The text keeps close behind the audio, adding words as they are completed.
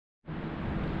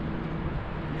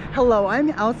Hello,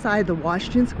 I'm outside the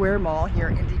Washington Square Mall here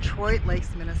in Detroit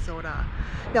Lakes, Minnesota.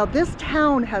 Now this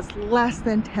town has less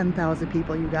than 10,000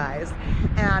 people, you guys.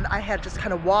 And I had just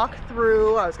kind of walked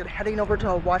through. I was heading over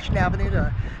to Washington Avenue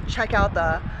to check out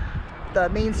the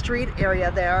Main Street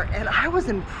area there, and I was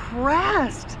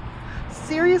impressed.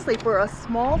 Seriously, for a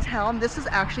small town, this is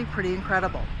actually pretty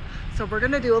incredible. So we're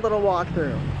gonna do a little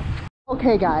walkthrough.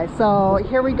 Okay guys, so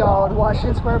here we go, the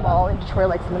Washington Square Mall in Detroit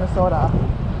Lakes, Minnesota.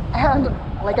 And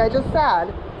like I just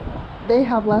said, they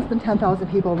have less than 10,000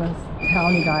 people in this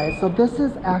town, you guys. So this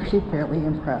is actually fairly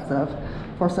impressive.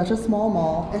 For such a small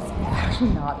mall, it's actually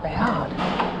not bad.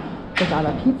 They got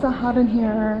a Pizza Hut in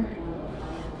here,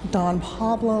 Don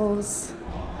Pablo's.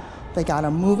 They got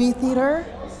a movie theater.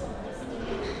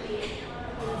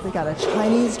 They got a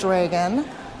Chinese Dragon.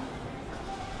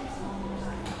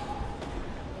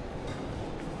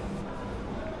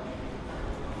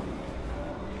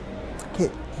 Okay,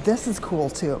 this is cool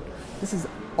too. This is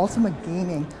Ultimate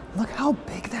Gaming. Look how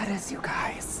big that is, you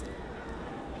guys.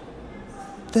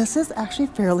 This is actually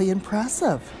fairly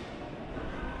impressive.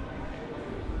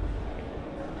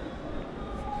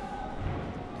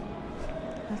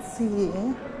 Let's see.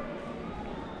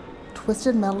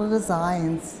 Twisted Metal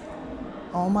Designs.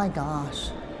 Oh my gosh.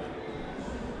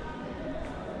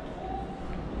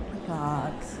 We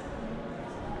got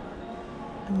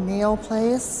a nail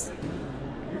place.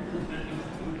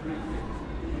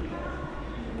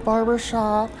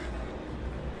 Barbershop.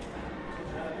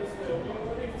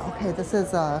 Okay, this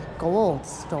is a gold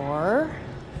store.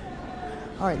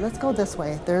 All right, let's go this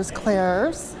way. There's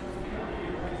Claire's.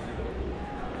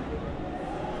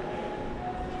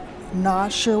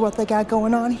 Not sure what they got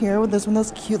going on here with this one,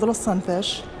 those cute little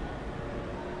sunfish.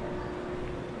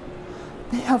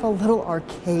 They have a little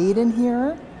arcade in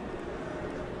here.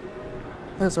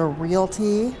 There's a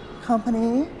realty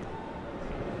company.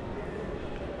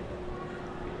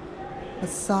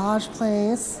 Massage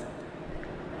place.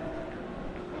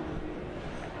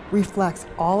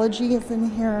 Reflexology is in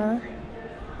here.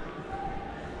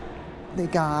 They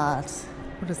got,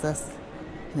 what is this?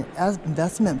 An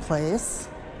investment place.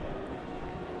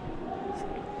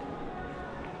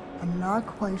 I'm not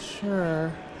quite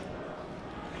sure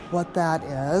what that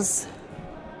is.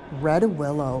 Red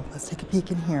Willow. Let's take a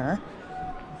peek in here.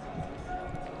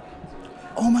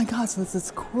 Oh my gosh, there's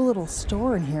this cool little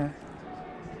store in here.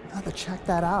 I have to check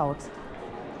that out.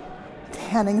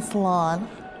 Tanning salon.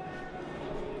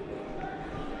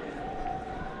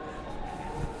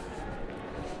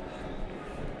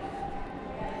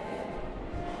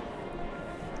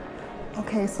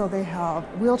 Okay, so they have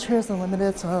Wheelchairs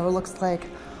Unlimited, so it looks like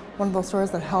one of those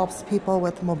stores that helps people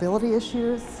with mobility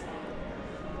issues.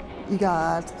 You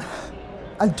got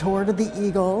a door to the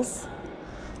Eagles.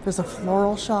 There's a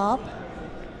floral shop.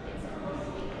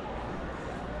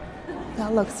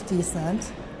 That looks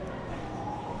decent.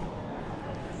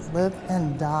 Live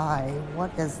and Die.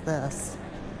 What is this?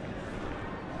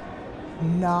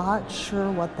 Not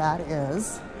sure what that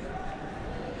is.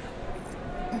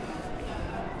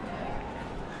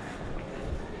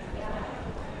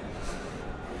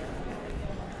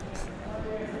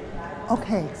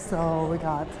 Okay, so we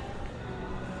got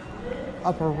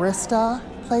a barista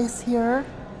place here.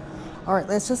 All right,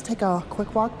 let's just take a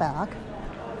quick walk back.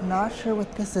 Not sure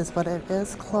what this is, but it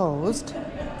is closed.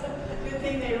 Good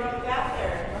thing they wrote that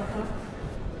there.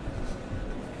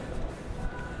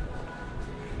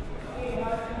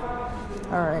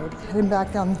 All right, heading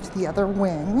back down to the other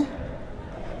wing.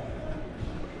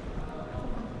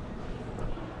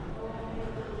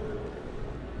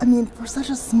 I mean, for such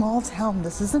a small town,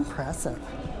 this is impressive.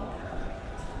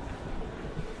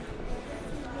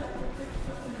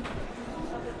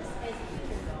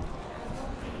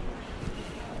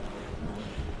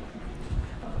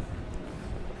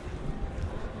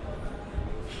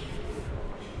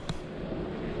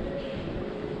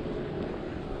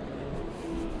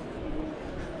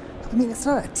 I mean, it's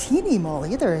not a teeny mall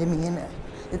either. I mean,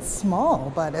 it's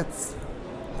small, but it's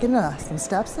getting some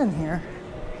steps in here.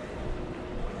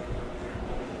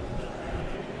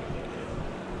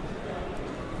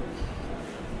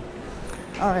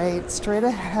 All right, straight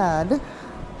ahead.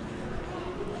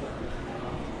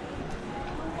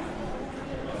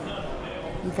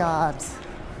 You got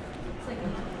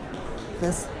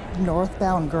this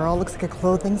Northbound Girl, looks like a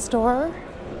clothing store.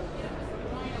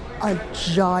 A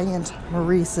giant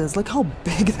Maurice's. Look how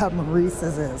big that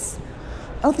Maurice's is.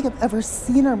 I don't think I've ever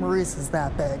seen a Maurice's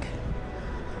that big.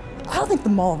 I don't think the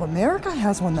Mall of America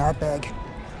has one that big,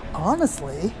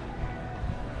 honestly.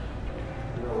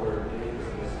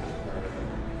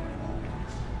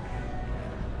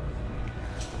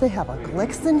 They have a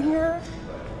Glicks in here.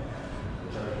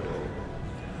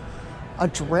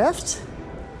 Adrift,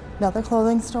 another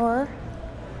clothing store.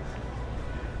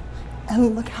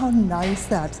 And look how nice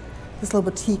this little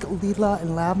boutique Lila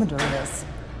and Lavender is.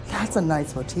 That's a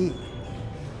nice boutique.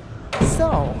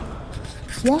 So,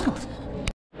 yeah.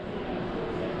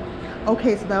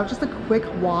 Okay, so that was just a quick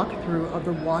walkthrough of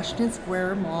the Washington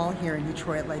Square Mall here in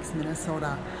Detroit Lakes,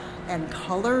 Minnesota. And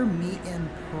color me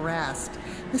impressed.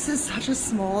 This is such a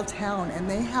small town and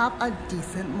they have a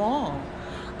decent mall.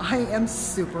 I am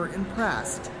super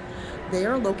impressed. They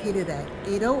are located at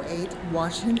 808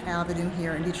 Washington Avenue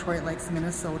here in Detroit Lakes,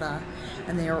 Minnesota.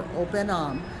 And they are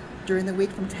open during the week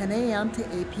from 10 a.m.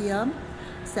 to 8 p.m.,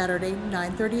 Saturday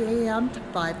 9:30 a.m. to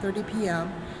 5:30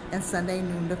 p.m., and Sunday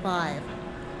noon to 5.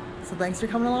 So thanks for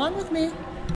coming along with me.